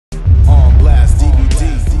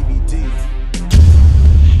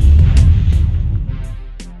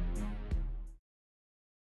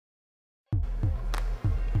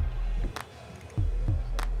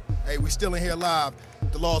still in here live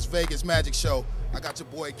at the Las Vegas Magic Show. I got your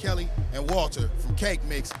boy Kelly and Walter from Cake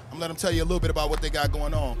Mix. I'm gonna let them tell you a little bit about what they got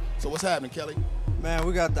going on. So what's happening, Kelly? Man,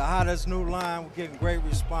 we got the hottest new line. We're getting great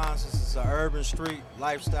responses. It's an urban street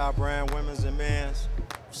lifestyle brand, women's and men's.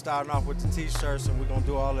 We're starting off with the t-shirts, and we're gonna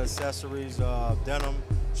do all the accessories, denim,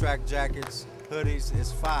 track jackets, hoodies.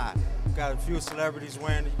 It's fire. We got a few celebrities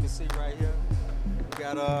wearing it. You can see right here. We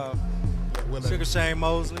got Sugar Shane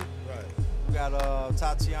Mosley. Right. We got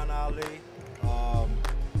Tatiana Ali.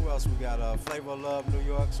 Who else we got? Flavor of Love, New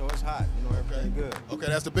York. So it's hot. You know, everything good. Okay,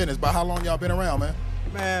 that's the business. But how long y'all been around, man?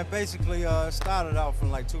 Man, basically, it started out from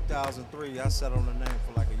like 2003. I sat on the name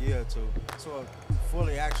for like a year or two. So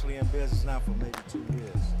fully actually in business now for maybe 2 years.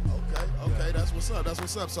 Okay, yeah. That's what's up. That's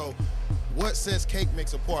what's up. So, what sets Cake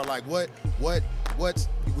Mix apart? Like, what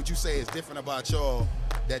would you say is different about y'all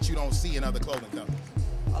that you don't see in other clothing companies?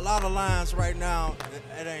 A lot of lines right now,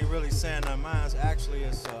 it ain't really saying that. Mine's actually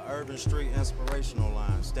it's an urban street inspirational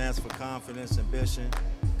line. Stands for confidence, ambition,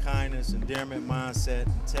 kindness, endearment, mindset,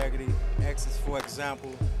 integrity, excellence, for example,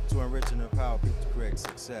 to enrich and empower people to create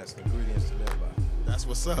success, the ingredients to live by. That's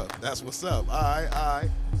what's up. That's what's up. All right.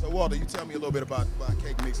 So, Walter, you tell me a little bit about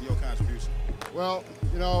Cake Mix and your contribution. Well,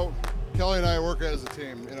 you know, Kelly and I work as a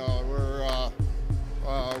team. You know,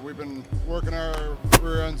 we've been working our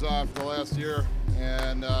rear ends off the last year,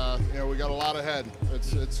 and you know, we got a lot ahead.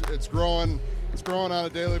 It's growing. It's growing on a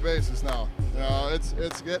daily basis now. You know,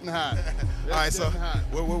 it's getting hot. All right, so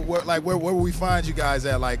where will we find you guys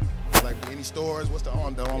at? Like any stores? What's the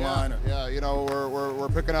online? Yeah, you know, we're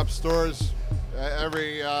picking up stores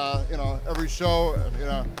every every show. You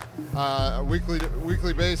know,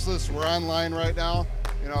 weekly basis. We're online right now.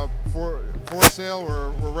 You know, for sale.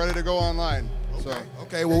 We're ready to go online.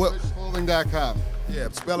 Okay. Well, clothing.com. Yeah,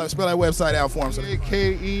 spell that website out for them.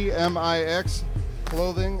 KEMIX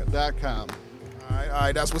clothing.com. All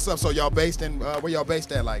right, that's what's up. So y'all based in where y'all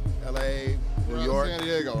based at? Like LA, New York, San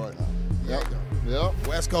Diego right now. Yep.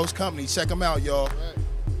 West Coast company. Check them out, y'all.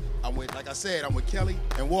 Right. Like I said, I'm with Kelly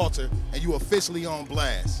and Walter, and you officially on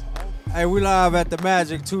blast. Hey, we live at the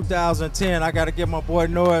Magic 2010. I got to give my boy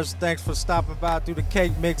Noize thanks for stopping by through the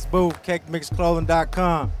Cake Mix booth,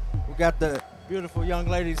 cakemixclothing.com. We got the beautiful young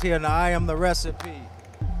ladies here. Now, I am the recipe.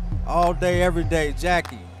 All day, every day,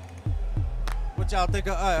 Jackie. What y'all think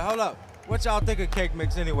of, hold up. What y'all think of Cake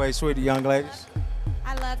Mix anyway, sweetie young ladies?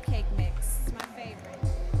 I love Cake Mix. It's my favorite.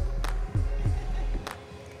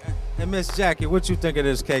 And Miss Jackie, what you think of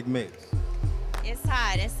this Cake Mix? It's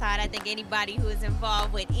hot. It's hot. I think anybody who is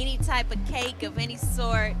involved with any type of cake of any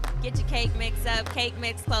sort, get your Cake Mix up,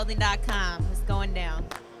 cakemixclothing.com. It's going down.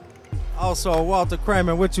 Also, Walter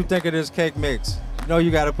Kramer, what you think of this Cake Mix? You know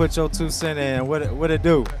you got to put your 2 cents in. What it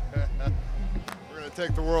do? We're going to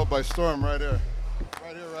take the world by storm right here.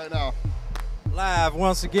 Right now. Live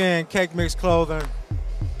once again, Cake Mix Clothing,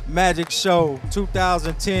 Magic Show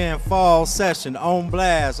 2010 Fall Session, On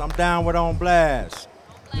Blast. I'm down with On Blast.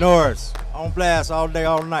 Noize, On Blast all day,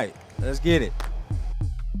 all night. Let's get it.